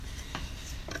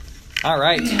All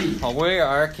right. Well, we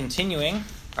are continuing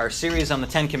our series on the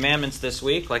Ten Commandments this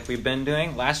week, like we've been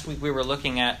doing. Last week we were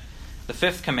looking at the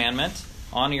fifth commandment,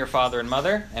 honor your father and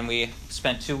mother, and we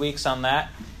spent 2 weeks on that.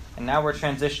 And now we're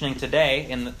transitioning today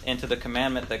into the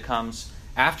commandment that comes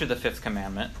after the fifth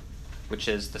commandment, which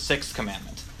is the sixth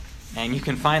commandment. And you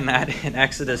can find that in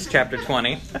Exodus chapter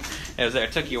 20. It was there.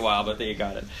 It took you a while, but there you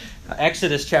got it.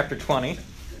 Exodus chapter 20,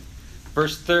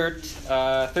 verse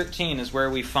 13 is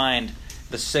where we find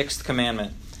the sixth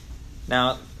commandment.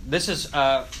 Now, this is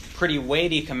a pretty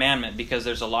weighty commandment because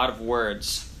there's a lot of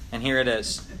words. And here it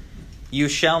is. You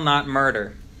shall not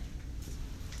murder.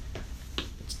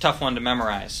 It's a tough one to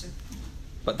memorize.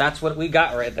 But that's what we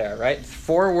got right there, right?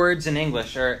 4 words in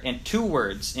English, or in 2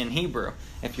 words in Hebrew,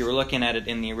 if you were looking at it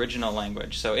in the original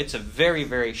language. So it's a very,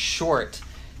 very short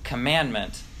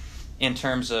commandment in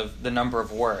terms of the number of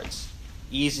words.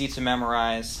 Easy to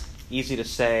memorize, easy to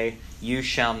say, you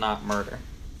shall not murder.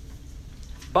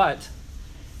 But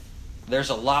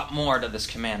there's a lot more to this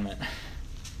commandment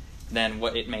than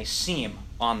what it may seem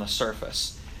on the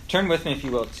surface. Turn with me, if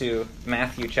you will, to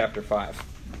Matthew chapter 5.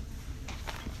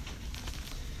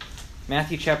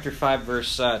 Matthew chapter 5,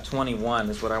 verse 21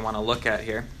 is what I want to look at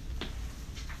here.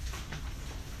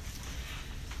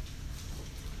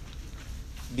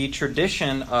 The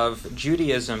tradition of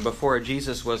Judaism before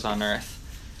Jesus was on earth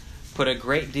put a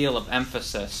great deal of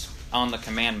emphasis on the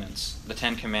commandments, the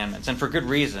 10 commandments, and for good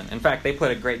reason. In fact, they put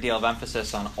a great deal of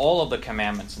emphasis on all of the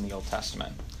commandments in the Old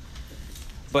Testament.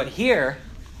 But here,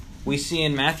 we see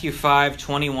in Matthew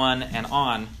 5:21 and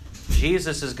on,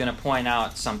 Jesus is going to point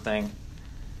out something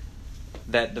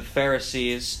that the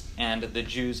Pharisees and the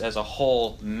Jews as a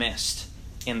whole missed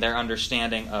in their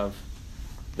understanding of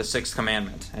the sixth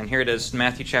commandment. And here it is,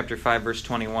 Matthew chapter 5, verse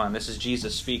 21. This is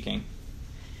Jesus speaking.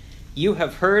 You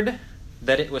have heard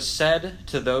that it was said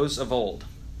to those of old,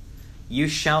 you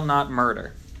shall not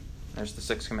murder. There's the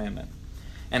sixth commandment.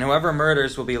 And whoever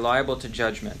murders will be liable to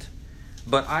judgment.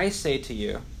 But I say to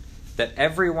you that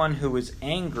everyone who is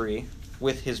angry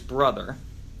with his brother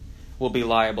will be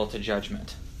liable to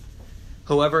judgment.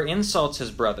 Whoever insults his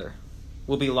brother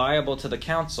will be liable to the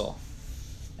council.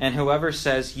 And whoever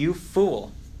says, you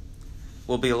fool,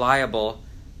 will be liable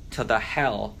to the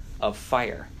hell of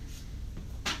fire.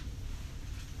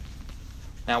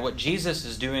 Now, what Jesus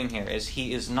is doing here is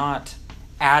he is not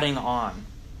adding on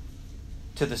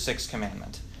to the sixth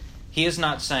commandment. He is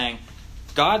not saying,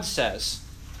 God says,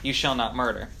 you shall not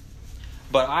murder,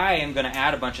 but I am going to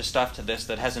add a bunch of stuff to this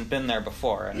that hasn't been there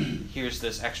before, and here's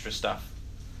this extra stuff.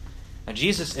 Now,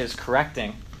 Jesus is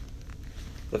correcting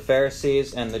the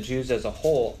Pharisees and the Jews as a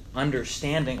whole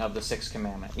understanding of the sixth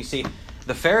commandment. You see,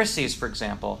 the Pharisees, for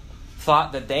example,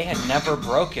 thought that they had never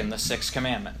broken the sixth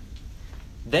commandment.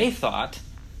 They thought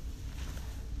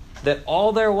that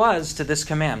all there was to this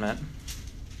commandment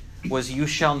was you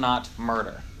shall not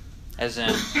murder. As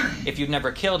in, if you've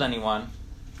never killed anyone,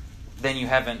 then you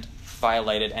haven't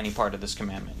violated any part of this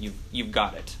commandment. You've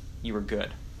got it. You were good.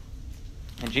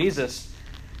 And Jesus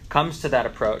comes to that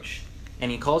approach, and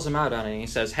he calls them out on it, and he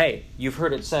says, hey, you've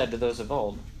heard it said to those of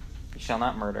old, you shall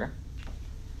not murder.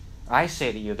 I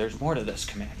say to you, there's more to this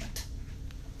commandment.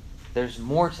 There's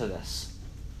more to this.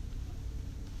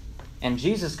 And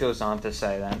Jesus goes on to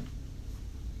say then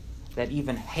that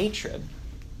even hatred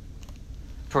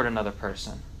toward another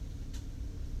person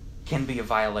can be a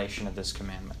violation of this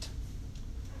commandment.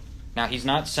 Now, he's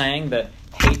not saying that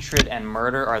hatred and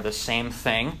murder are the same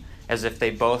thing, as if they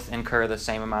both incur the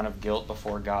same amount of guilt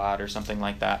before God or something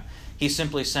like that. He's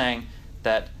simply saying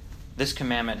that this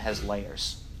commandment has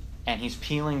layers, and he's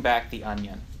peeling back the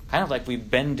onion. Kind of like we've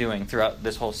been doing throughout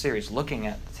this whole series, looking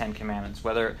at the 10 Commandments,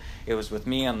 whether it was with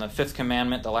me on the 5th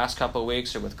commandment the last couple of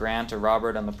weeks or with Grant or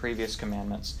Robert on the previous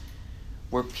commandments.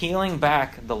 We're peeling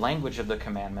back the language of the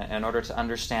commandment in order to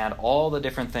understand all the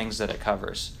different things that it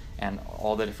covers and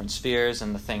all the different spheres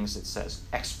and the things it says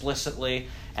explicitly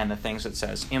and the things it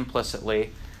says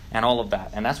implicitly and all of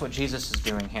that. And that's what Jesus is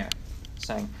doing here,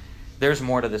 saying there's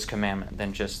more to this commandment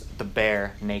than just the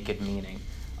bare, naked meaning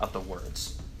of the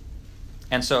words.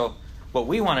 And so what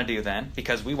we want to do then,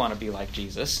 because we want to be like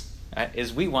Jesus,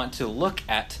 is we want to look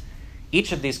at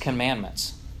each of these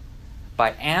commandments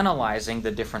by analyzing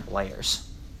the different layers,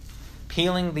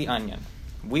 peeling the onion.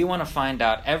 We want to find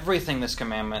out everything this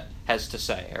commandment has to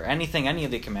say, or anything any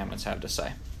of the commandments have to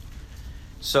say.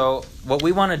 So what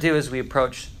we want to do as we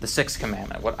approach the sixth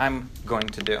commandment, what I'm going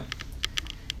to do,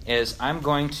 is I'm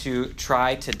going to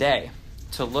try today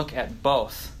to look at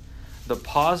both the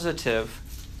positive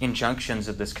injunctions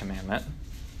of this commandment,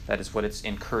 that is what it's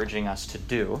encouraging us to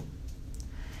do,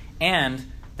 and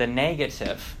the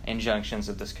negative injunctions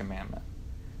of this commandment,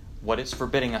 what it's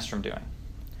forbidding us from doing.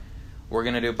 We're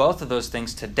going to do both of those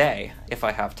things today, if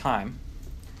I have time.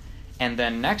 And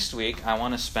then next week, I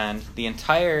want to spend the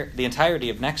entirety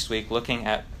of next week looking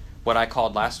at what I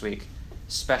called last week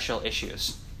special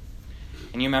issues.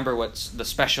 And you remember what the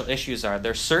special issues are.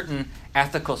 There's certain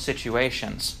ethical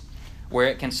situations where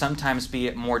it can sometimes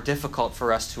be more difficult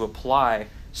for us to apply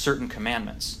certain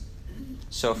commandments.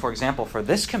 So, for example, for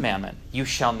this commandment, you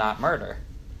shall not murder.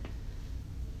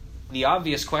 The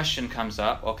obvious question comes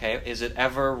up, okay, is it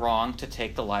ever wrong to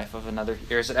take the life of another,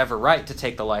 or is it ever right to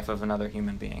take the life of another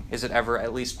human being? Is it ever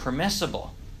at least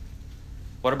permissible?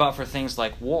 What about for things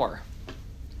like war,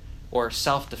 or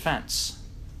self-defense,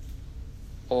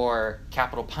 or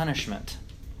capital punishment,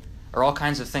 or all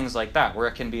kinds of things like that, where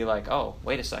it can be like, oh,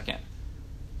 wait a second,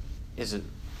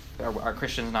 are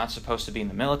Christians not supposed to be in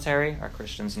the military? Are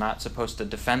Christians not supposed to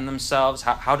defend themselves?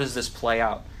 How does this play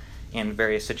out in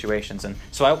various situations? And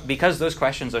so because those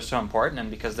questions are so important,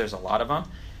 and because there's a lot of them,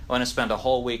 I want to spend a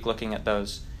whole week looking at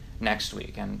those next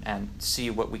week and see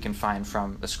what we can find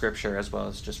from the Scripture as well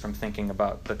as just from thinking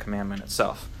about the commandment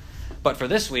itself. But for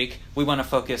this week, we want to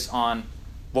focus on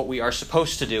what we are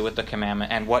supposed to do with the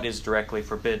commandment and what is directly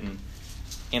forbidden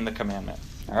in the commandment.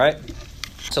 All right?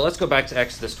 So let's go back to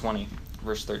Exodus 20,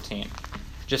 verse 13,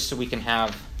 just so we can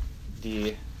have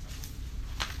the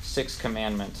sixth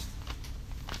commandment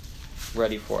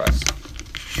ready for us.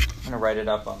 I'm going to write it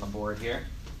up on the board here.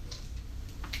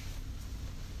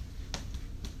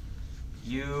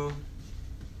 You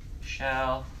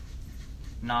shall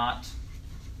not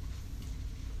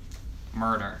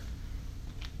murder.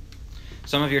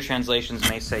 Some of your translations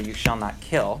may say you shall not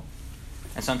kill,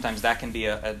 and sometimes that can be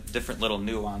a different little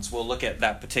nuance. We'll look at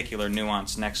that particular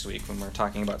nuance next week when we're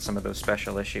talking about some of those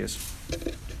special issues.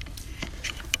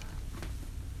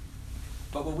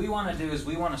 But what we want to do is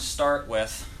we want to start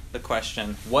with the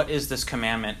question, what is this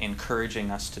commandment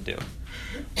encouraging us to do?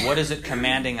 What is it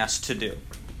commanding us to do?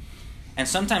 And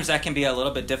sometimes that can be a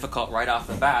little bit difficult right off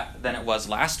the bat than it was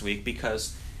last week,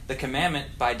 because the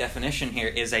commandment, by definition here,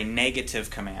 is a negative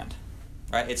command.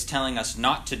 Right? It's telling us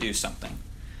not to do something.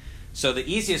 So the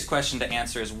easiest question to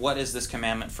answer is, what does this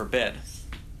commandment forbid?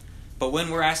 But when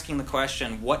we're asking the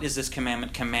question, what is this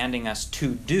commandment commanding us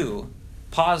to do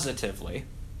positively,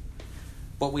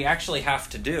 what we actually have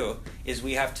to do is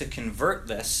we have to convert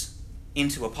this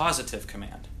into a positive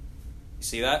command. You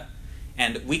see that?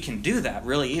 And we can do that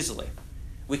really easily.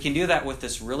 We can do that with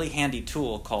this really handy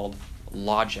tool called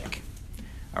logic.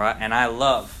 All right? And I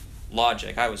love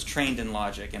logic. I was trained in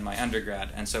logic in my undergrad,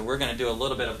 and so we're going to do a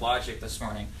little bit of logic this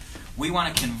morning. We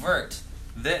want to convert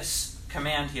this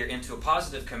command here into a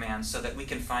positive command so that we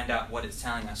can find out what it's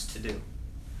telling us to do.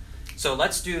 So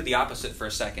let's do the opposite for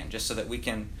a second, just so that we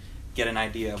can get an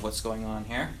idea of what's going on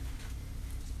here.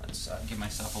 Let's give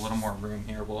myself a little more room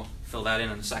here. We'll fill that in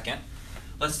a second.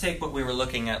 Let's take what we were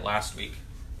looking at last week,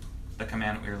 the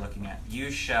commandment we were looking at.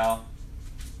 You shall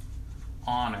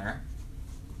honor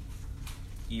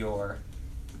your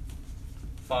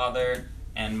father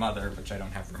and mother, which I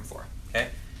don't have room for. Okay?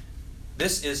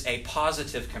 This is a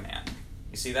positive command.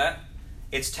 You see that?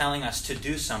 It's telling us to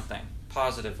do something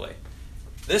positively.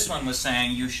 This one was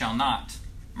saying, you shall not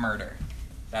murder.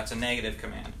 That's a negative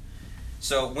command.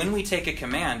 So when we take a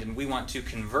command and we want to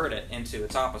convert it into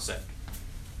its opposite,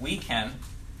 we can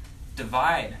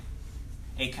divide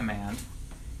a command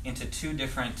into two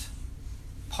different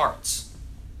parts.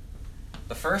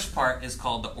 The first part is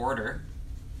called the order,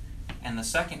 and the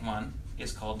second one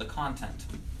is called the content.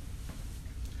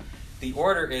 The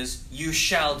order is, you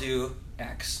shall do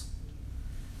X.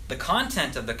 The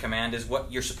content of the command is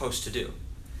what you're supposed to do.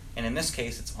 And in this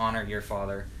case, it's honor your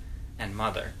father and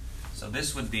mother. So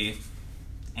this would be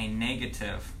a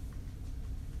negative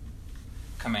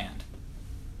command.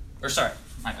 Or sorry,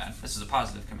 my bad. This is a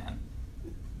positive command.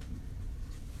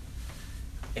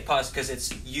 A pause, because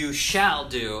it's, you shall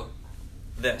do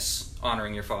this,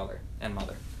 honoring your father and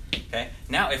mother. Okay?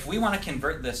 Now, if we want to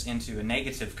convert this into a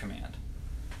negative command,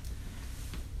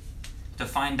 to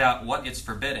find out what it's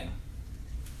forbidding,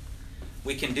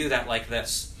 we can do that like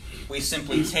this. We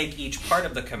simply take each part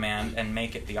of the command and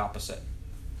make it the opposite.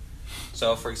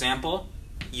 So, for example,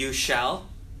 you shall,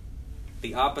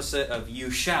 the opposite of you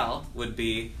shall would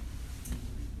be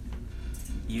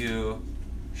you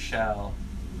shall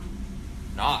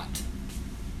not.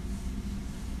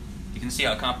 You can see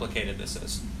how complicated this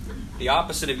is. The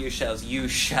opposite of you shall is you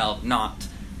shall not,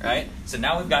 right? So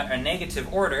now we've got a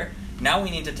negative order. Now we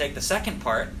need to take the second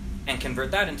part and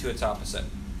convert that into its opposite,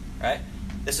 right?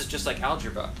 This is just like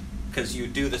algebra, because you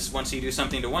do this, once you do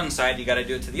something to one side, you got to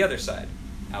do it to the other side.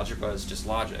 Algebra is just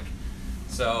logic.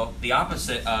 So the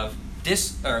opposite of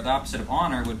the opposite of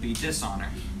honor would be dishonor.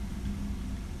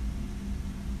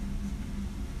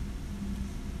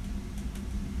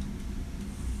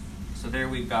 So there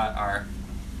we've got our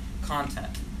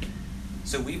content.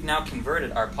 So we've now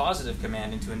converted our positive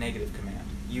command into a negative command.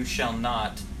 You shall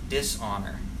not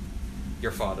dishonor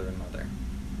your father and mother.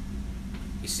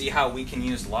 You see how we can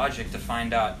use logic to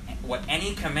find out what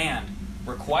any command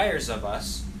requires of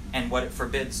us and what it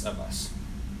forbids of us.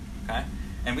 Okay?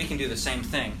 And we can do the same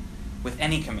thing with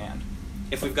any command.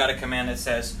 If we've got a command that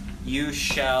says, you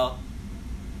shall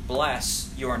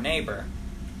bless your neighbor.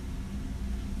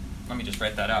 Let me just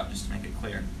write that out just to make it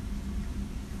clear.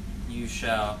 You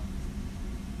shall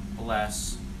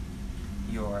bless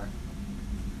your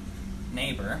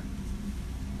neighbor.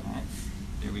 All right.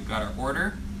 There we've got our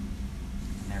order,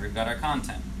 and there we've got our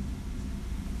content.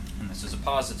 And this is a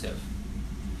positive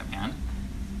command.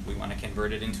 We want to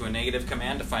convert it into a negative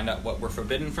command to find out what we're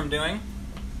forbidden from doing.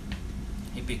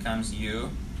 It becomes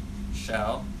you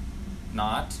shall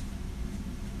not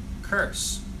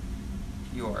curse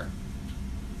your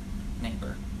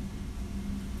neighbor.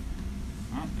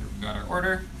 All right, there we've got our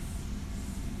order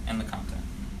and the content.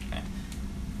 Okay.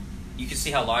 You can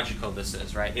see how logical this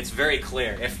is, right? It's very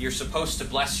clear. If you're supposed to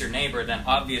bless your neighbor, then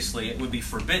obviously it would be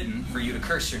forbidden for you to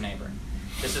curse your neighbor.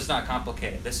 This is not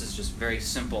complicated. This is just very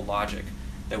simple logic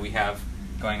that we have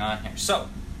going on here. So,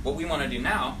 what we want to do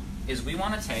now is we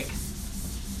want to take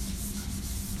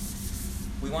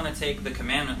the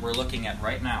commandment we're looking at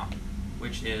right now,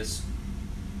 which is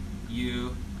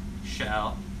you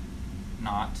shall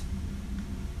not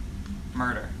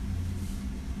murder.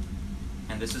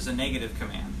 And this is a negative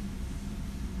command.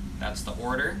 That's the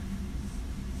order.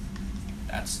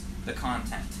 That's the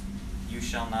content. You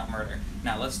shall not murder.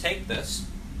 Now let's take this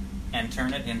and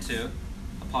turn it into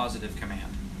a positive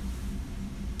command.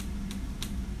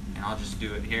 And I'll just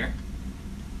do it here.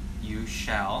 You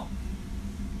shall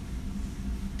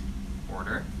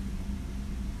order.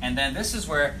 And then this is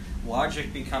where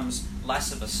logic becomes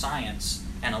less of a science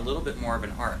and a little bit more of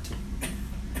an art.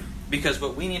 Because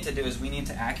what we need to do is we need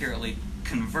to accurately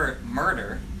convert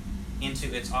murder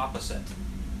into its opposite.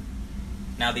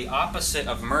 Now the opposite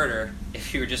of murder,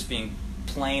 if you were just being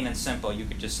plain and simple, you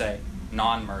could just say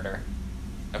non-murder.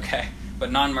 Okay?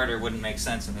 But non-murder wouldn't make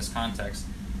sense in this context.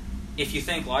 If you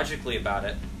think logically about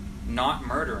it, not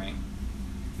murdering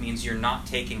means you're not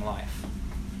taking life.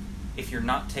 If you're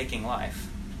not taking life,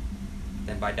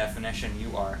 then by definition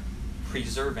you are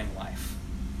preserving life.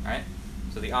 Right?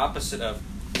 So the opposite of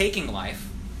taking life,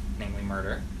 namely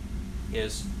murder,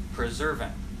 is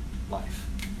preserving life.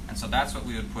 And so that's what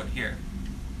we would put here.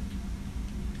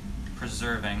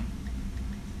 Preserving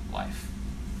life.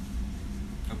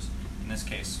 Oops. In this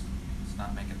case, let's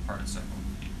not make it participle.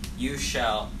 You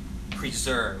shall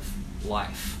preserve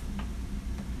life.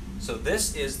 So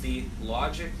this is the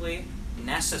logically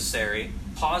necessary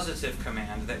positive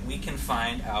command that we can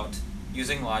find out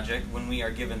using logic when we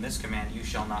are given this command, you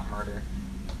shall not murder,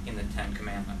 in the 10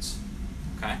 Commandments.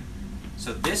 Okay?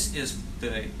 So this is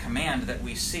the command that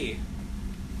we see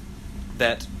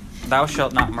that thou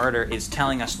shalt not murder is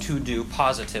telling us to do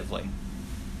positively.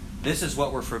 This is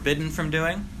what we're forbidden from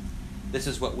doing. This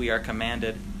is what we are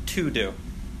commanded to do.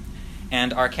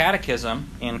 And our catechism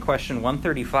in question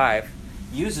 135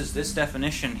 uses this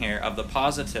definition here of the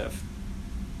positive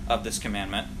of this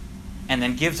commandment and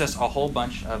then gives us a whole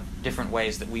bunch of different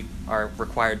ways that we are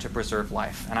required to preserve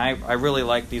life. And I really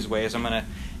like these ways. I'm going to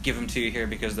give them to you here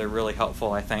because they're really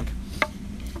helpful, I think.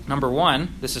 Number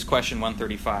 1, this is question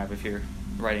 135 if you're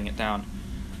writing it down.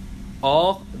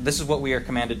 This is what we are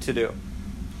commanded to do.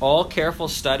 All careful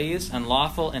studies and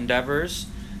lawful endeavors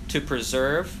to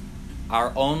preserve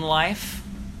our own life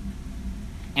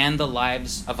and the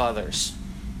lives of others.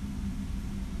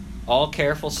 All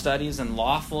careful studies and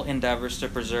lawful endeavors to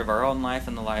preserve our own life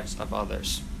and the lives of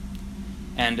others.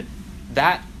 And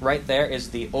that right there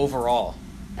is the overall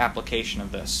application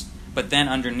of this. But then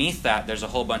underneath that, there's a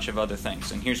whole bunch of other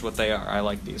things. And here's what they are. I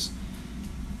like these.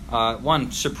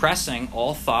 1, suppressing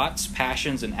all thoughts,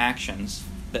 passions, and actions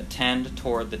that tend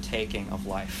toward the taking of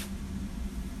life.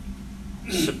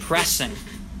 Suppressing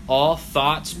all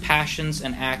thoughts, passions,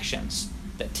 and actions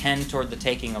that tend toward the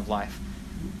taking of life.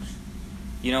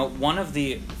 You know, one of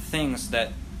the things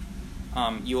that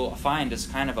you'll find is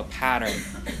kind of a pattern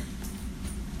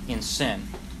in sin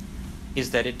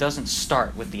is that it doesn't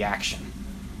start with the action.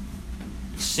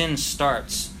 Sin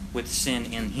starts with sin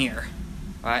in here.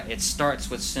 Right? It starts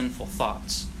with sinful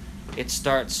thoughts. It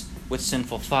starts with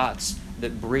sinful thoughts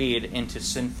that breed into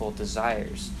sinful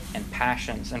desires and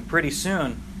passions. And pretty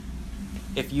soon,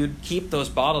 if you keep those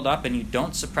bottled up and you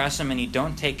don't suppress them and you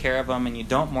don't take care of them and you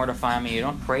don't mortify them and you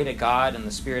don't pray to God and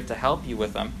the Spirit to help you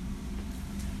with them,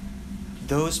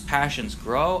 those passions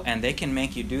grow and they can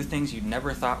make you do things you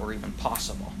never thought were even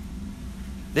possible.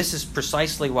 This is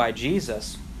precisely why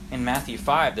Jesus, in Matthew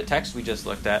 5, the text we just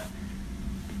looked at,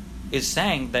 is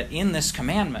saying that in this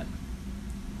commandment,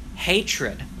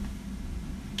 hatred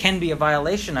can be a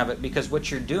violation of it, because what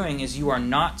you're doing is you are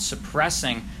not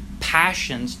suppressing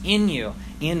passions in you,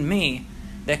 in me,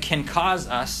 that can cause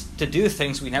us to do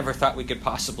things we never thought we could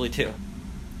possibly do.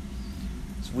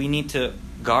 So we need to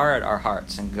guard our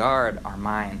hearts and guard our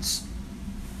minds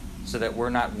so that we're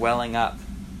not welling up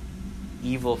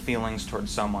evil feelings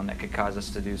towards someone that could cause us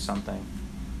to do something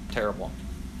terrible.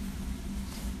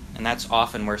 And that's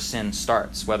often where sin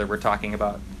starts, whether we're talking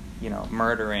about,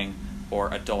 murdering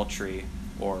or adultery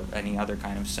or any other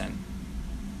kind of sin.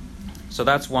 So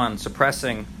that's one,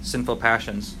 suppressing sinful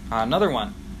passions. Another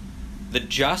one, the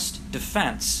just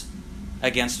defense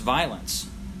against violence,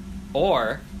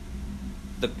 or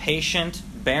the patient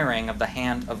bearing of the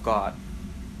hand of God.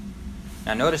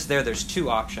 Now notice there's two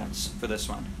options for this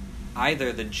one.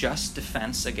 Either the just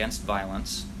defense against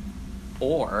violence,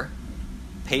 or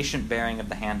patient bearing of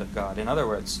the hand of God. In other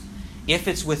words, if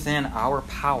it's within our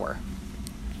power,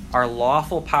 our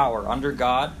lawful power under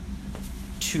God,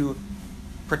 to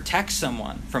protect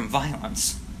someone from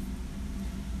violence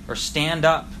or stand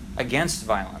up against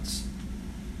violence,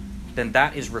 then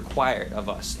that is required of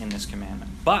us in this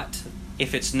commandment. But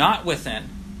if it's not within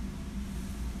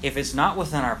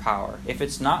our power, if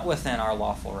it's not within our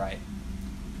lawful right,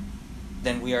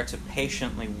 then we are to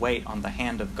patiently wait on the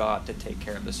hand of God to take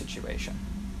care of the situation.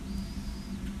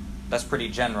 That's pretty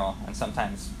general, and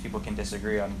sometimes people can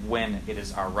disagree on when it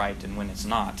is our right and when it's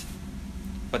not.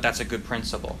 But that's a good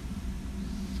principle.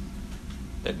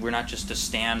 That we're not just to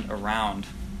stand around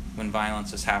when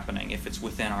violence is happening if it's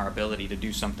within our ability to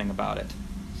do something about it.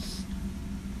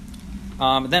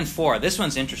 Then 4. This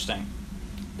one's interesting.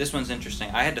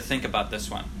 I had to think about this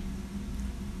one.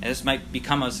 And this might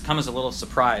come as a little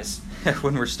surprise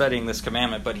when we're studying this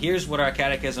commandment. But here's what our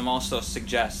catechism also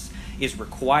suggests is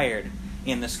required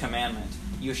in this commandment.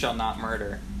 You shall not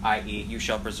murder, i.e., you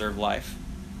shall preserve life.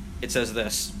 It says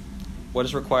this. What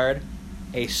is required?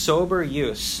 A sober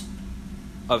use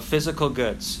of physical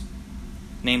goods,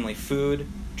 namely food,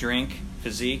 drink,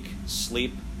 physique,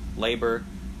 sleep, labor,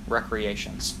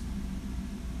 recreations.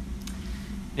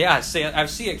 Yeah, I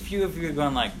see a few of you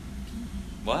going like,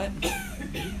 what?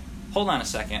 Hold on a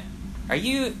second.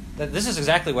 This is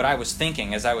exactly what I was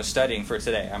thinking as I was studying for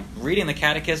today. I'm reading the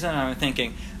catechism and I'm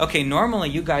thinking, okay, normally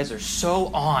you guys are so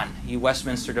on, you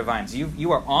Westminster divines.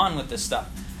 You are on with this stuff.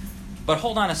 But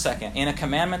hold on a second. In a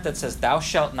commandment that says, thou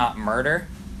shalt not murder,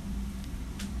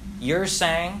 you're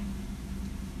saying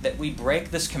that we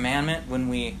break this commandment when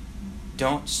we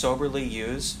don't soberly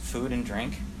use food and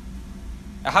drink?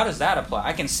 Now, how does that apply?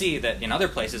 I can see that in other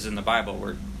places in the Bible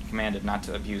we're commanded not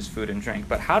to abuse food and drink,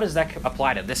 but how does that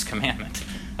apply to this commandment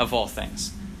of all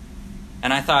things?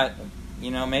 And I thought,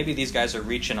 maybe these guys are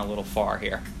reaching a little far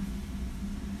here.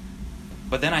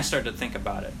 But then I started to think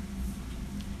about it.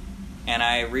 And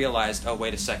I realized, oh,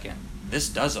 wait a second. This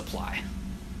does apply.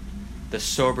 The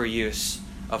sober use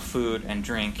of food and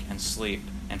drink and sleep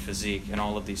and physique and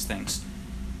all of these things.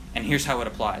 And here's how it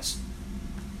applies.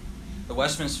 The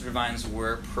Westminster Divines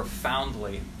were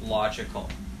profoundly logical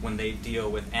when they deal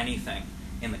with anything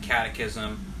in the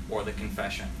catechism or the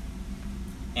confession.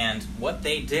 And what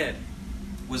they did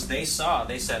was they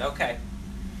said, okay,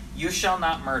 you shall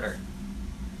not murder.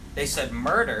 They said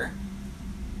murder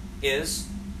is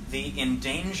the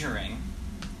endangering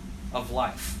of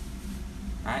life.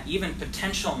 Right? Even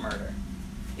potential murder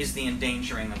is the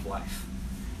endangering of life.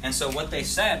 And so what they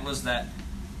said was that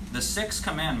the sixth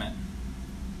commandment,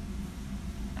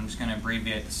 I'm just going to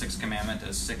abbreviate the sixth commandment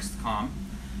as sixth comm.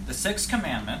 The sixth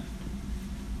commandment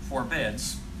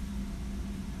forbids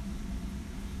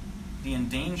the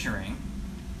endangering,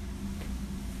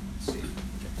 let's see,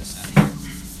 get this out of here.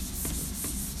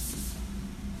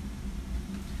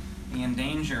 The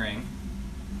endangering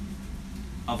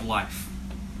of life.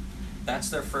 That's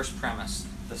their first premise.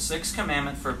 The sixth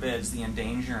commandment forbids the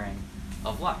endangering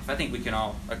of life. I think we can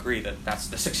all agree that that's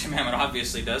the sixth commandment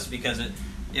obviously does, because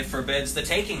it forbids the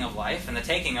taking of life, and the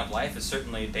taking of life is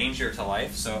certainly a danger to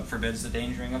life, so it forbids the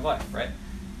endangering of life, right?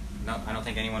 No, I don't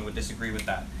think anyone would disagree with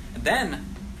that. And then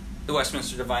the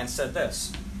Westminster Divines said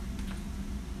this: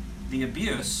 the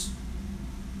abuse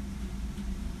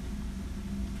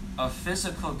of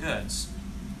physical goods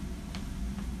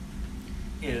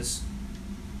is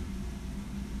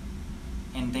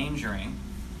endangering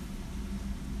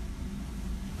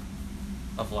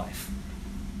of life.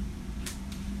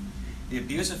 The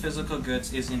abuse of physical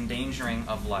goods is endangering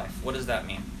of life. What does that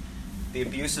mean? The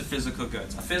abuse of physical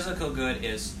goods. A physical good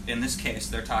is, in this case,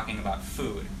 they're talking about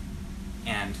food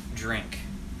and drink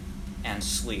and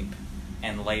sleep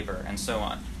and labor and so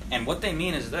on. And what they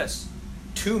mean is this: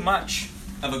 too much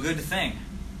of a good thing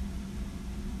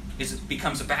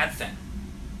becomes a bad thing.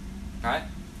 Right?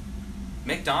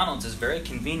 McDonald's is very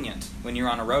convenient when you're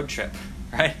on a road trip.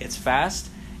 Right? It's fast,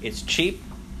 it's cheap.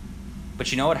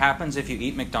 But you know what happens if you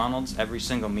eat McDonald's every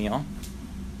single meal?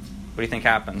 What do you think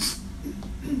happens?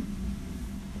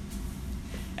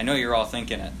 I know you're all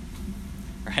thinking it,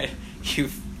 right?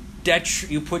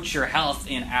 You put your health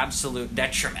in absolute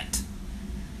detriment,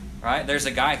 right? There's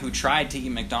a guy who tried to eat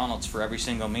McDonald's for every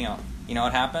single meal. You know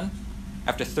what happened?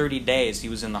 After 30 days, he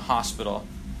was in the hospital,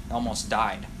 almost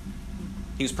died.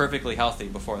 He was perfectly healthy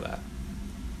before that.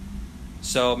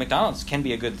 So McDonald's can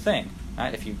be a good thing,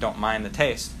 right? If you don't mind the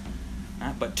taste.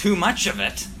 But too much of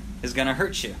it is going to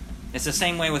hurt you. It's the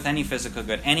same way with any physical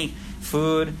good. Any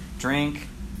food, drink,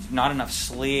 not enough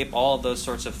sleep, all of those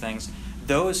sorts of things,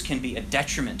 those can be a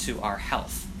detriment to our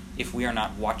health if we are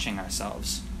not watching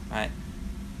ourselves. Right?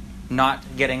 Not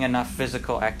getting enough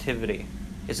physical activity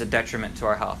is a detriment to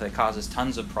our health. It causes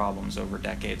tons of problems over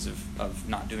decades of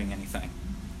not doing anything.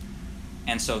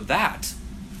 And so that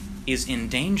is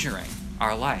endangering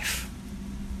our life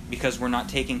because we're not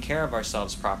taking care of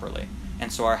ourselves properly.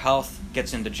 And so our health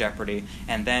gets into jeopardy,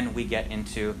 and then we get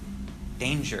into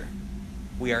danger.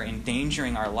 We are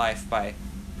endangering our life by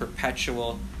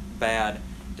perpetual bad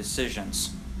decisions.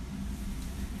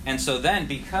 And so then,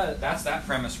 because that's that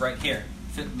premise right here,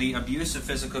 the abuse of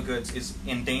physical goods is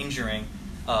endangering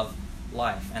of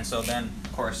life. And so then,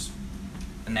 of course,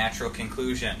 the natural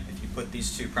conclusion, if you put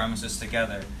these two premises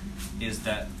together, is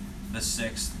that the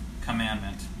sixth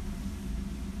commandment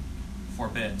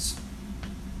forbids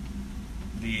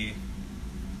the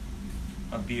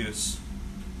abuse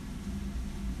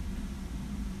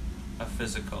of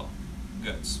physical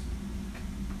goods.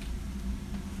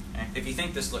 Okay? If you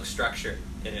think this looks structured,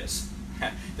 it is.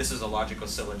 This is a logical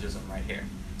syllogism right here.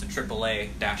 It's a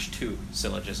AAA-2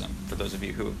 syllogism, for those of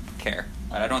you who care.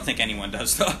 I don't think anyone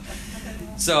does, though.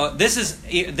 So this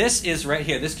is right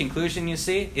here. This conclusion you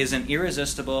see is an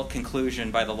irresistible conclusion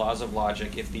by the laws of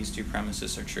logic if these two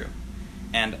premises are true.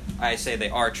 And I say they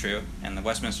are true, and the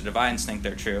Westminster Divines think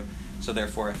they're true, so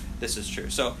therefore this is true.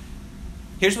 So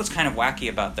here's what's kind of wacky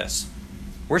about this.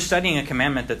 We're studying a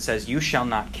commandment that says, you shall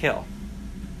not kill.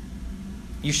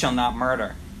 You shall not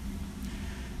murder.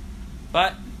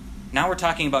 But now we're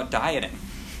talking about dieting.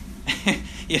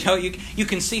 You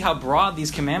can see how broad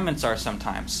these commandments are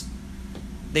sometimes.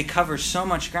 They cover so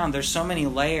much ground. There's so many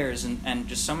layers and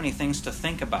just so many things to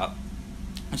think about.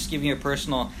 I'll just give you a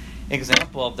personal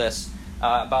example of this.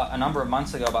 About a number of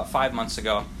months ago, about 5 months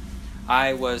ago,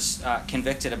 I was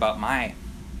convicted about my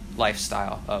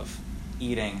lifestyle of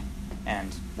eating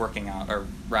and working out, or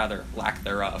rather, lack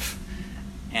thereof.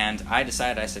 And I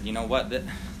decided, I said, you know what,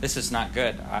 this is not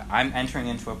good. I'm entering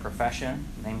into a profession,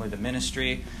 namely the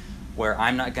ministry, where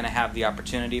I'm not going to have the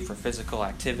opportunity for physical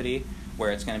activity,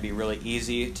 where it's going to be really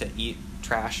easy to eat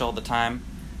trash all the time.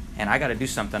 And I got to do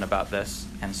something about this.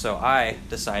 And so I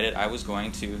decided I was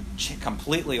going to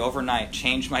completely overnight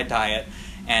change my diet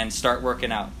and start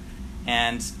working out.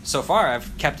 And so far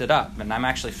I've kept it up. And I'm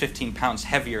actually 15 pounds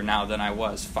heavier now than I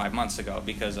was 5 months ago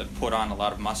because I've put on a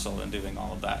lot of muscle and doing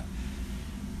all of that.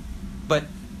 But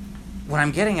what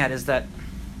I'm getting at is that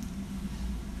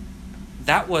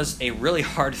was a really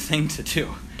hard thing to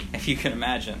do, if you can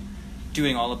imagine.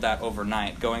 Doing all of that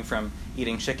overnight, going from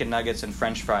eating chicken nuggets and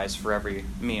French fries for every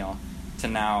meal to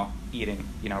now eating,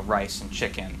 rice and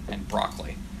chicken and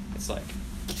broccoli. It's like,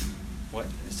 what?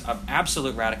 It's an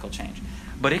absolute radical change.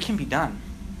 But it can be done.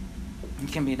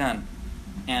 It can be done.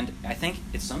 And I think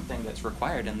it's something that's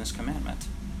required in this commandment.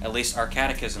 At least our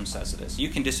catechism says it is. You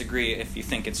can disagree if you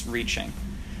think it's reaching.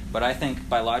 But I think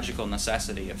by logical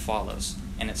necessity it follows.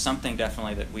 And it's something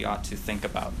definitely that we ought to think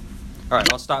about. All right,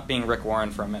 I'll stop being Rick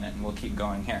Warren for a minute and we'll keep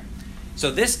going here.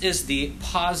 So this is the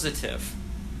positive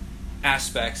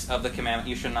aspects of the commandment,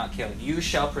 you shall not kill. You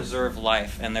shall preserve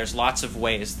life. And there's lots of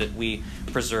ways that we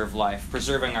preserve life.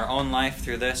 Preserving our own life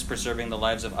through this, preserving the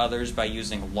lives of others by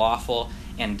using lawful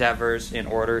endeavors in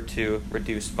order to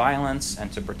reduce violence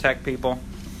and to protect people.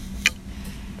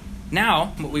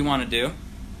 Now, what we want to do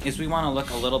is we want to look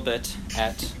a little bit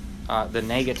at the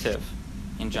negative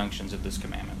injunctions of this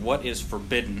commandment. What is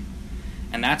forbidden?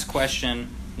 And that's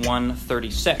question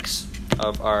 136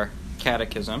 of our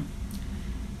catechism.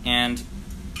 And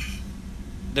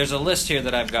there's a list here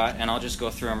that I've got, and I'll just go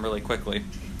through them really quickly.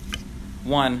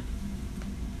 1,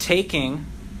 taking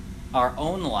our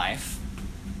own life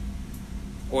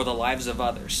or the lives of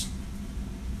others.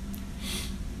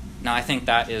 Now, I think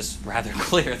that is rather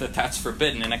clear that that's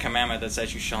forbidden in a commandment that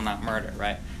says you shall not murder,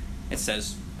 right? It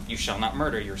says you shall not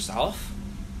murder yourself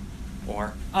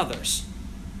or others.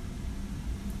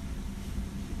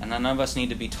 And none of us need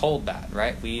to be told that,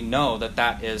 right? We know that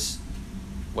that is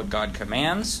what God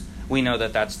commands. We know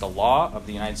that that's the law of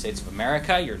the United States of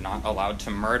America. You're not allowed to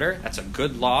murder. That's a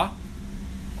good law.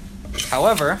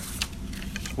 However,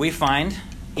 we find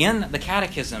in the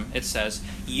Catechism, it says,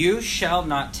 you shall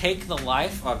not take the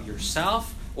life of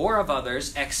yourself or of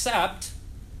others except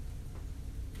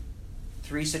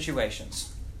 3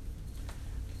 situations.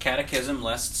 The Catechism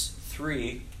lists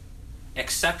 3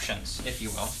 exceptions, if you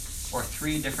will, or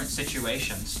 3 different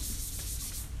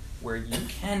situations where you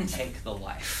can take the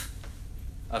life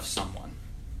of someone,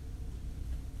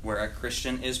 where a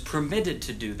Christian is permitted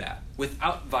to do that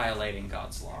without violating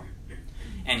God's law.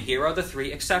 And here are the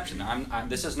 3 exceptions.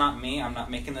 This is not me. I'm not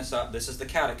making this up. This is the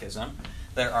Catechism.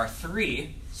 There are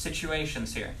 3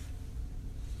 situations here.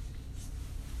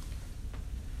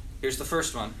 Here's the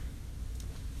first one.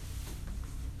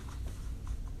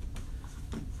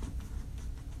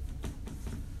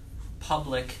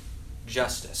 Public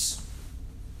justice.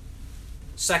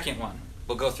 Second one.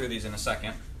 We'll go through these in a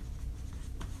second.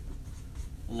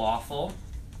 Lawful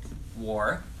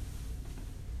war.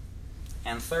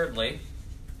 And thirdly,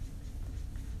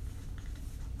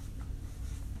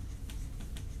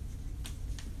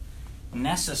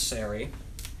 necessary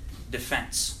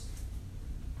defense.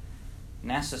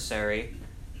 Necessary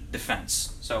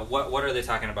defense. So what are they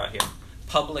talking about here?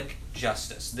 Public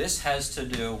justice. This has to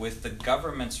do with the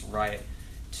government's right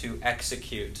to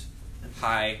execute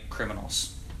high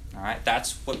criminals. All right?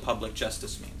 That's what public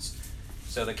justice means.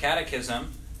 So the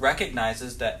Catechism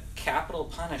recognizes that capital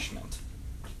punishment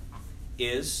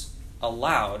is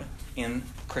allowed in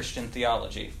Christian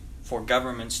theology for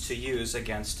governments to use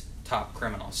against top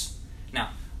criminals.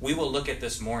 Now, we will look at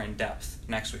this more in depth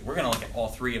next week. We're going to look at all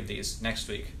 3 of these next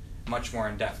week, much more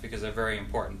in depth, because they're very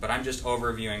important. But I'm just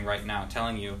overviewing right now,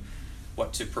 telling you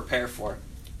what to prepare for.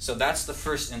 So that's the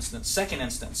first instance. Second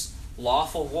instance,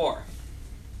 lawful war.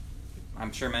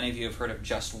 I'm sure many of you have heard of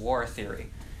just war theory,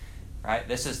 right?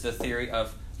 This is the theory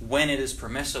of when it is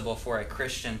permissible for a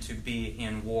Christian to be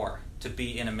in war, to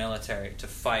be in a military, to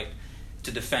fight,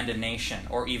 to defend a nation,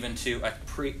 or even to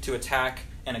attack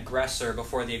an aggressor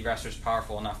before the aggressor is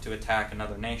powerful enough to attack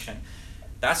another nation.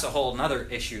 That's a whole other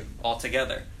issue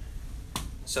altogether.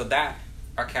 So that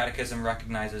our Catechism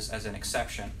recognizes as an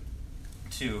exception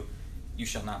to you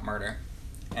shall not murder.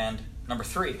 And number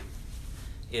 3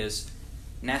 is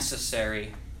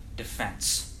necessary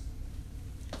defense.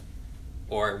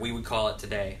 Or we would call it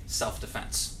today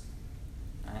self-defense.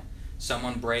 Right?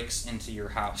 Someone breaks into your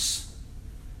house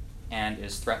and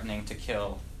is threatening to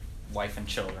kill wife and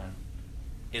children.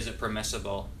 Is it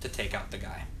permissible to take out the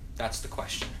guy? That's the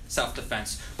question.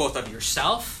 Self-defense, both of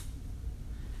yourself,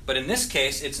 but in this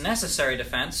case, it's necessary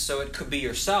defense, so it could be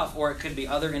yourself or it could be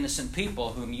other innocent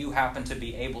people whom you happen to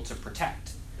be able to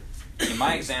protect. In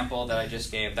my example that I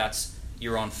just gave, that's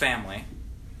your own family.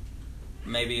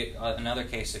 Maybe another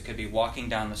case, it could be walking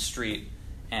down the street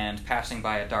and passing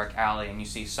by a dark alley and you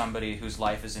see somebody whose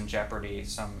life is in jeopardy,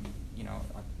 some,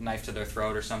 a knife to their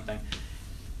throat or something.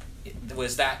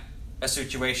 Was that a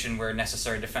situation where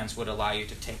necessary defense would allow you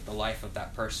to take the life of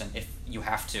that person if you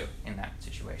have to in that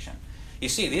situation? You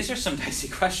see, these are some dicey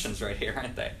questions right here,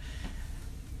 aren't they?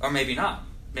 Or maybe not.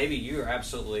 Maybe you are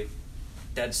absolutely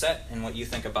dead set in what you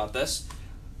think about this,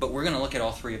 but we're going to look at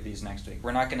all 3 of these next week.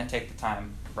 We're not going to take the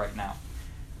time right now.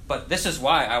 But this is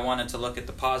why I wanted to look at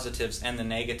the positives and the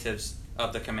negatives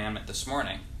of the commandment this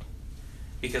morning,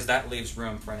 because that leaves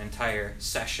room for an entire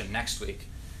session next week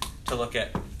to look at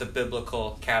the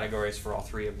biblical categories for all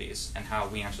 3 of these and how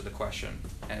we answer the question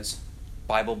as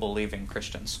Bible-believing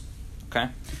Christians. Okay?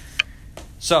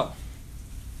 So,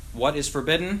 what is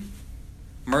forbidden?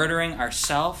 Murdering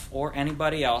ourselves or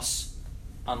anybody else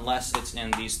unless it's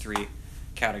in these 3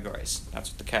 categories. That's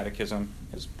what the Catechism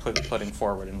is putting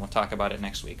forward, and we'll talk about it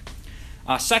next week.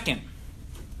 Second,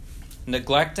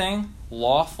 neglecting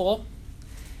lawful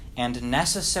and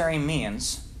necessary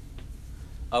means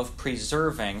of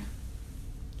preserving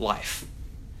life.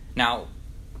 Now,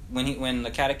 when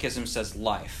the Catechism says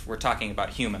life, we're talking about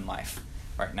human life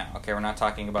right now. Okay, we're not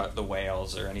talking about the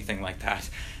whales or anything like that.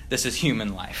 This is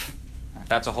human life.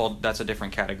 That's a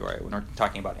different category. We're not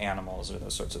talking about animals or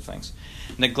those sorts of things.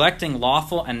 Neglecting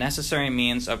lawful and necessary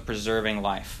means of preserving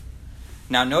life.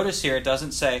 Now, notice here it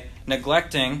doesn't say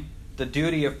neglecting the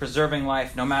duty of preserving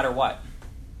life no matter what.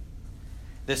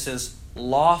 This is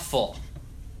lawful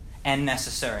and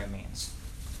necessary means.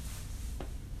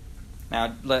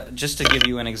 Now, just to give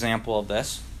you an example of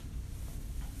this,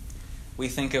 we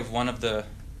think of one of the,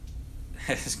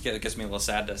 it gets me a little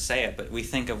sad to say it, but we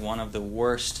think of one of the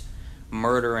worst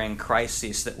murdering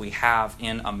crises that we have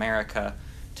in America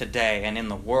today and in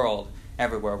the world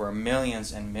everywhere, where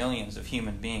millions and millions of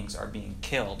human beings are being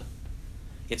killed.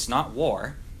 It's not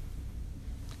war.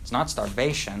 It's not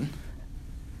starvation.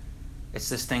 It's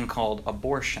this thing called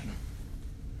abortion.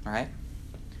 Right?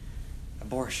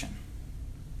 Abortion.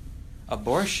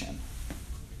 Abortion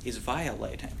is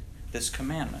violating this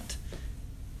commandment.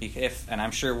 And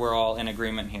I'm sure we're all in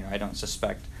agreement here. I don't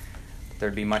suspect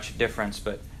there'd be much difference,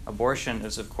 but abortion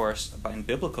is, of course, in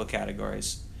biblical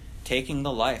categories, taking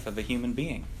the life of a human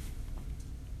being.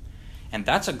 And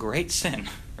that's a great sin,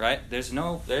 right? There's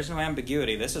no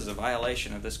ambiguity. This is a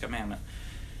violation of this commandment.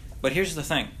 But here's the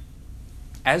thing.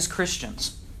 As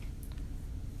Christians,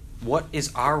 what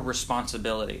is our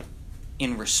responsibility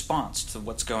in response to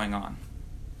what's going on?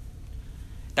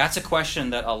 That's a question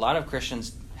that a lot of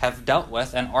Christians have dealt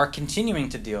with and are continuing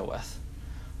to deal with.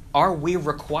 Are we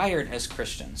required as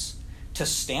Christians to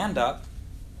stand up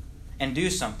and do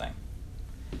something?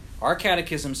 Our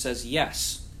catechism says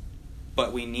yes,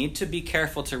 but we need to be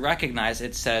careful to recognize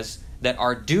it says that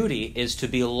our duty is to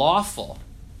be lawful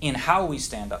in how we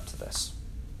stand up to this.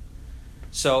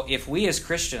 So if we as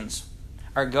Christians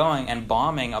are going and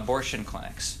bombing abortion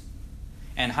clinics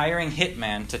and hiring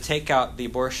hitmen to take out the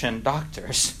abortion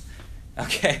doctors,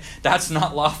 okay, that's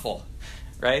not lawful,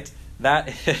 right?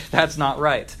 That's not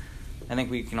right. I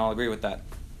think we can all agree with that.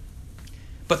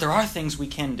 But there are things we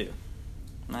can do,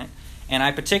 right? And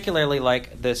I particularly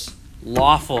like this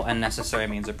lawful and necessary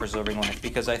means of preserving life,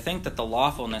 because I think that the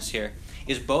lawfulness here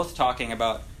is both talking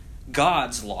about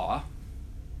God's law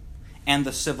and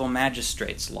the civil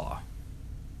magistrate's law.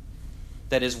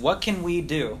 That is, what can we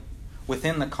do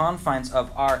within the confines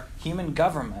of our human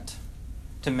government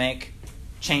to make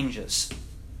changes,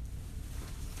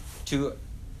 to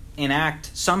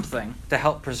enact something to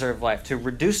help preserve life, to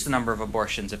reduce the number of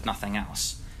abortions, if nothing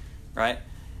else, right?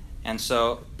 And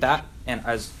so that, and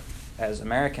as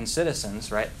American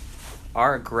citizens, right,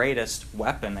 our greatest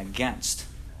weapon against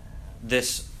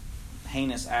this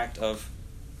heinous act of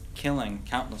killing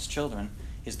countless children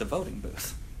is the voting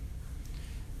booth,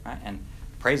 right? And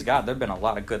praise God, there have been a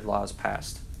lot of good laws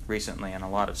passed recently in a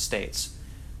lot of states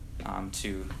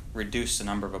to reduce the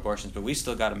number of abortions, but we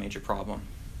still got a major problem.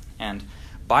 And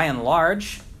by and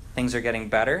large, things are getting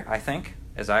better, I think,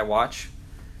 as I watch,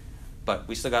 but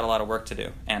we still got a lot of work to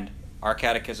do. And our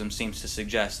catechism seems to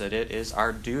suggest that it is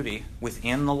our duty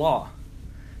within the law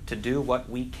to do what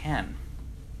we can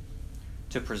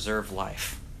to preserve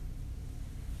life,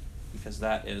 because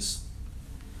that is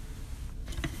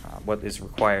what is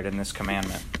required in this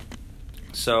commandment.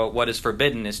 So what is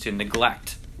forbidden is to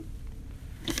neglect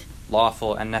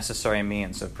lawful and necessary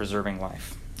means of preserving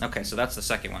life. Okay, so that's the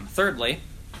second one. Thirdly,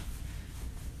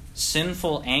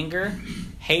 sinful anger,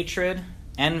 hatred,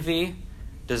 envy,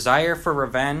 desire for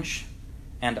revenge,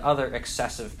 and other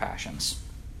excessive passions.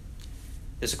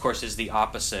 This, of course, is the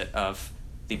opposite of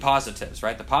the positives,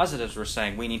 right? The positives were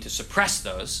saying we need to suppress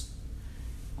those.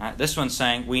 This one's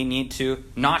saying we need to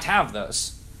not have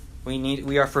those.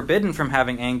 We are forbidden from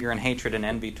having anger and hatred and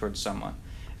envy towards someone.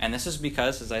 And this is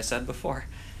because, as I said before,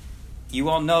 you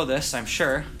all know this, I'm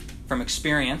sure, from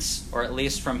experience, or at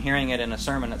least from hearing it in a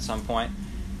sermon at some point.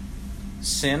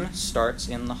 Sin starts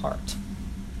in the heart.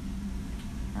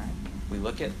 Right? We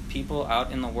look at people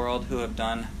out in the world who have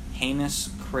done heinous,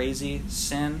 crazy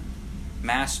sin,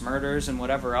 mass murders and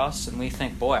whatever else, and we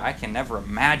think, boy, I can never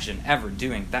imagine ever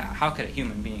doing that. How could a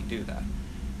human being do that?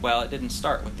 Well, it didn't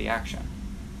start with the action.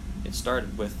 It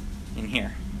started with, in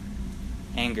here,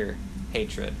 anger,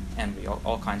 hatred, envy,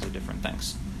 all kinds of different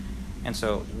things. And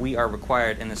so we are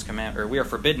required in this command, or we are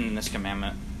forbidden in this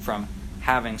commandment from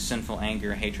having sinful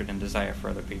anger, hatred, and desire for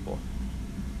other people.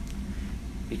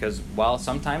 Because while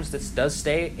sometimes this does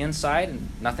stay inside and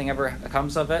nothing ever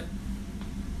comes of it,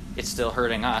 it's still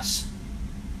hurting us,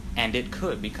 and it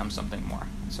could become something more.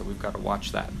 So we've got to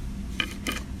watch that.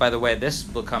 By the way, this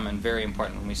will come in very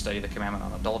important when we study the commandment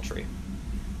on adultery,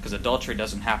 because adultery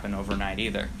doesn't happen overnight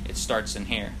either. It starts in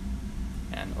here,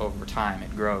 and over time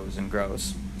it grows and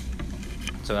grows.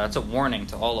 So that's a warning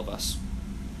to all of us.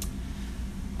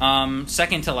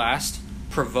 Second to last,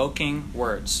 provoking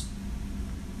words.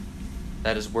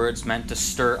 That is, words meant to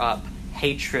stir up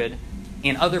hatred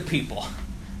in other people,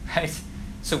 right?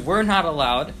 So we're not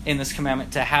allowed in this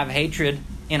commandment to have hatred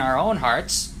in our own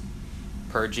hearts,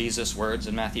 per Jesus' words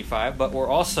in Matthew 5, but we're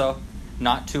also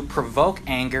not to provoke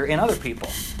anger in other people.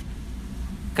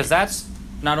 Because that's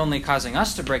not only causing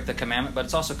us to break the commandment, but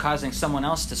it's also causing someone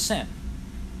else to sin.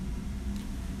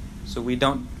 So we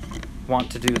don't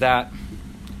want to do that.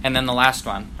 And then the last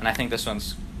one, and I think this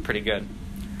one's pretty good.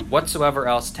 Whatsoever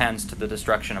else tends to the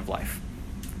destruction of life.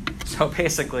 So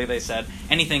basically they said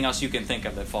anything else you can think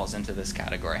of that falls into this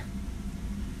category.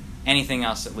 Anything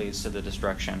else that leads to the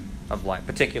destruction of life,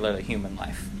 particularly human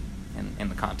life in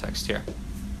the context here.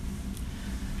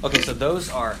 Okay, so those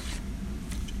are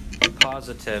the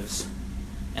positives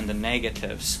and the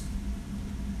negatives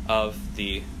of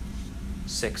the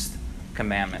sixth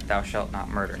commandment, thou shalt not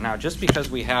murder. Now, just because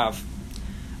we have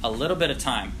a little bit of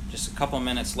time, just a couple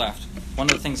minutes left, one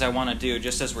of the things I want to do,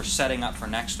 just as we're setting up for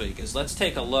next week, is let's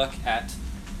take a look at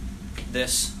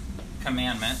this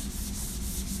commandment,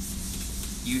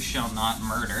 you shall not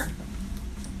murder.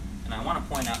 And I want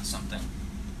to point out something.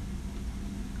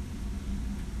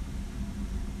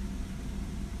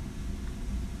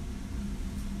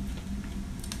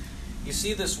 You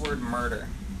see this word murder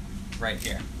right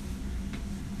here.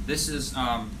 This is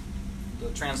the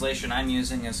translation I'm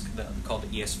using is called the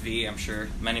ESV. I'm sure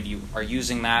many of you are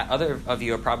using that. Other of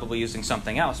you are probably using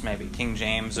something else, maybe King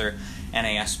James or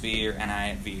NASB or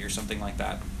NIV or something like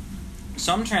that.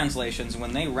 Some translations,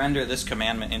 when they render this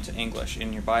commandment into English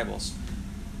in your Bibles,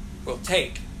 will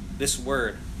take this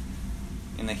word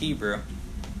in the Hebrew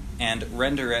and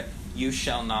render it, you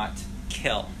shall not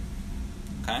kill.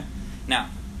 Okay? Now,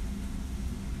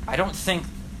 I don't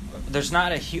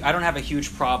have a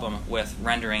huge problem with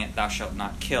rendering it thou shalt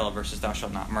not kill versus thou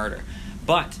shalt not murder.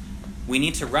 But we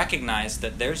need to recognize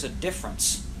that there's a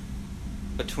difference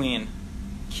between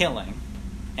killing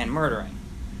and murdering.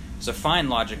 There's a fine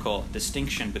logical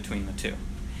distinction between the two.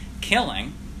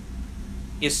 Killing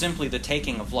is simply the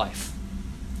taking of life.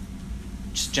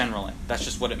 Just generally. That's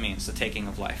just what it means, the taking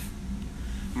of life.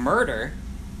 Murder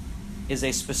is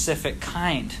a specific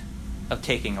kind of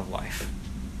taking of life.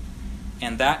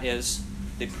 And that is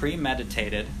the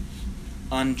premeditated,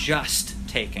 unjust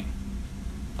taking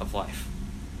of life.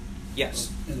 Yes?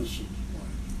 Of innocent life.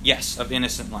 Yes, of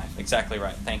innocent life. Exactly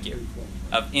right. Thank you.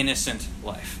 Of innocent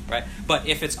life, right? But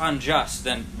if it's unjust,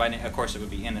 then of course it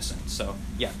would be innocent. So,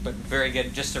 yeah, but very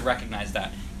good just to recognize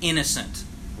that. Innocent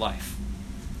life.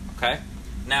 Okay?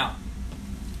 Now,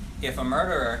 if a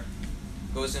murderer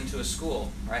goes into a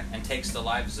school, right, and takes the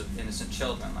lives of innocent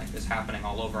children, like is happening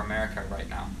all over America right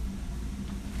now,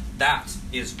 that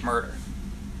is murder.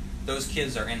 Those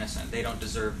kids are innocent. They don't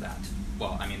deserve that.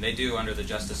 Well, I mean, they do under the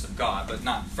justice of God, but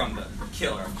not from the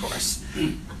killer, of course.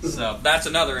 So that's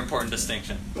another important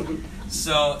distinction.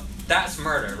 So that's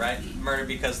murder, right? Murder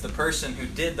because the person who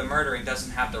did the murdering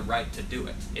doesn't have the right to do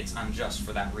it. It's unjust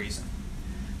for that reason.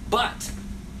 But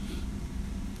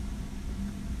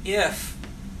if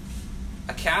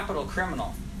a capital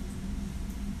criminal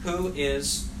who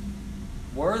is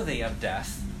worthy of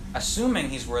death,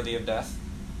 assuming he's worthy of death,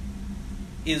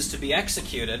 is to be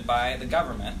executed by the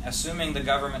government, assuming the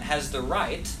government has the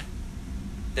right,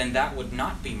 then that would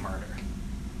not be murder.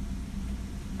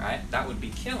 Right? That would be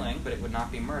killing, but it would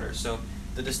not be murder. So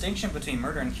the distinction between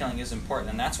murder and killing is important,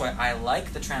 and that's why I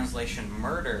like the translation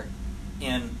murder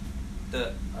in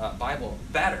the Bible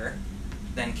better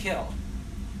than kill,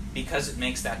 because it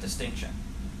makes that distinction.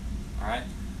 All right?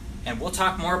 And we'll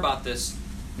talk more about this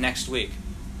next week.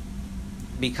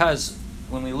 Because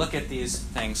when we look at these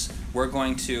things, we're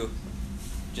going to,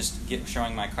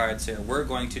 showing my cards here, we're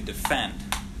going to defend,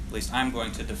 at least I'm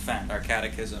going to defend our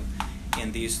catechism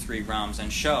in these three realms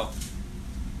and show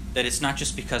that it's not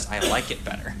just because I like it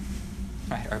better,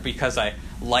 right, or because I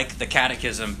like the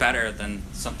catechism better than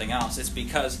something else. It's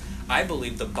because I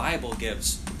believe the Bible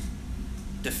gives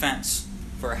defense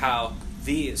for how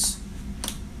these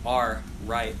are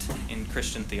right in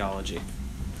Christian theology,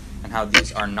 and how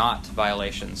these are not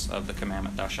violations of the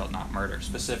commandment, thou shalt not murder,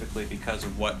 specifically because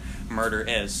of what murder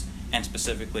is, and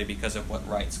specifically because of what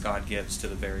rights God gives to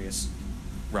the various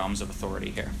realms of authority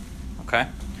here. Okay?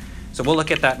 So we'll look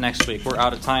at that next week. We're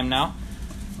out of time now.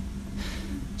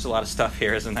 There's a lot of stuff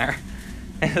here, isn't there?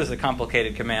 It is a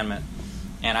complicated commandment,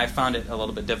 and I found it a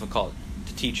little bit difficult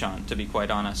to teach on, to be quite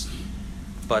honest.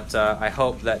 But I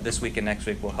hope that this week and next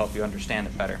week will help you understand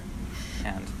it better.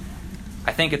 And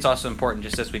I think it's also important,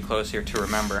 just as we close here, to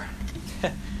remember,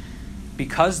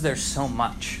 because there's so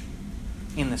much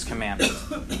in this commandment,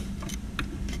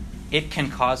 it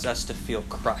can cause us to feel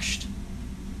crushed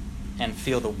and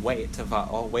feel the weight of,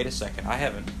 oh, wait a second, I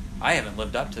haven't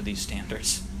lived up to these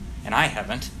standards, and I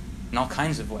haven't, in all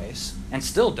kinds of ways, and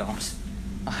still don't.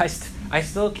 I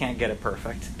still can't get it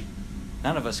perfect.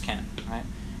 None of us can, right?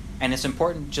 And it's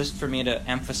important just for me to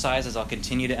emphasize, as I'll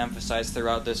continue to emphasize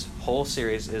throughout this whole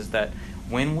series, is that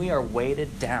when we are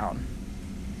weighted down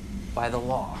by the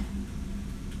law,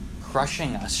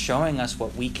 crushing us, showing us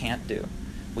what we can't do.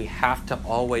 We have to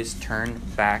always turn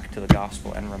back to the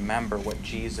gospel and remember what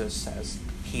Jesus says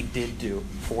he did do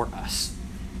for us.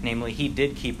 Namely, he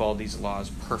did keep all these laws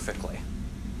perfectly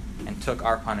and took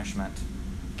our punishment,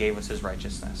 gave us his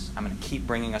righteousness. I'm going to keep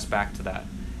bringing us back to that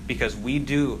because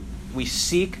we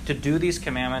seek to do these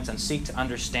commandments and seek to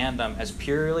understand them as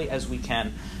purely as we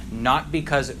can, not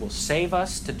because it will save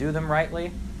us to do them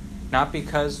rightly, not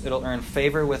because it'll earn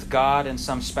favor with God in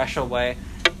some special way,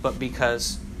 but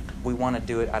because we want to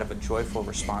do it out of a joyful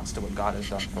response to what God has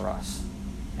done for us,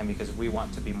 and because we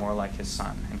want to be more like his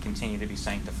Son and continue to be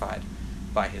sanctified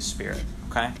by his Spirit.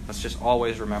 Okay? Let's just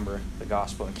always remember the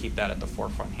gospel and keep that at the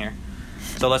forefront here.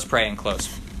 So let's pray and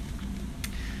close.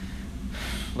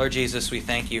 Lord Jesus, we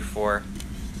thank you for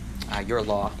your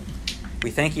law.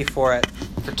 We thank you for it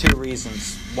for two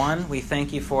reasons. One, we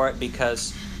thank you for it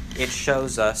because it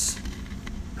shows us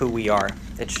who we are.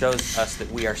 It shows us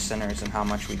that we are sinners and how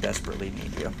much we desperately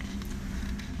need you.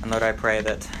 And Lord, I pray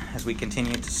that as we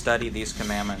continue to study these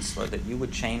commandments, Lord, that you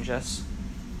would change us.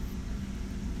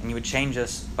 And you would change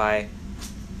us by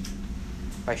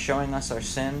showing us our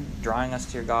sin, drawing us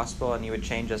to your gospel, and you would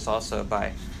change us also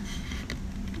by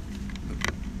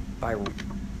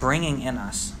bringing in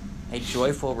us a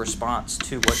joyful response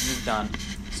to what you've done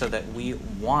so that we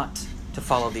want to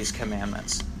follow these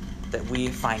commandments, that we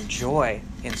find joy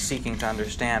in seeking to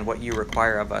understand what you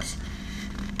require of us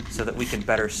so that we can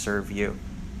better serve you.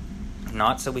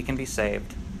 Not so we can be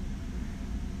saved,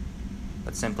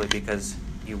 but simply because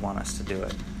you want us to do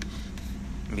it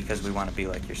and because we want to be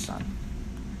like your Son.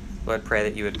 Lord, pray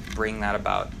that you would bring that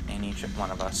about in each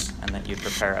one of us and that you'd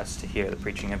prepare us to hear the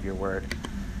preaching of your word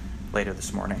later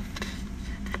this morning.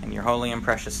 In your holy and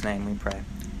precious name we pray.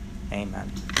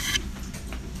 Amen.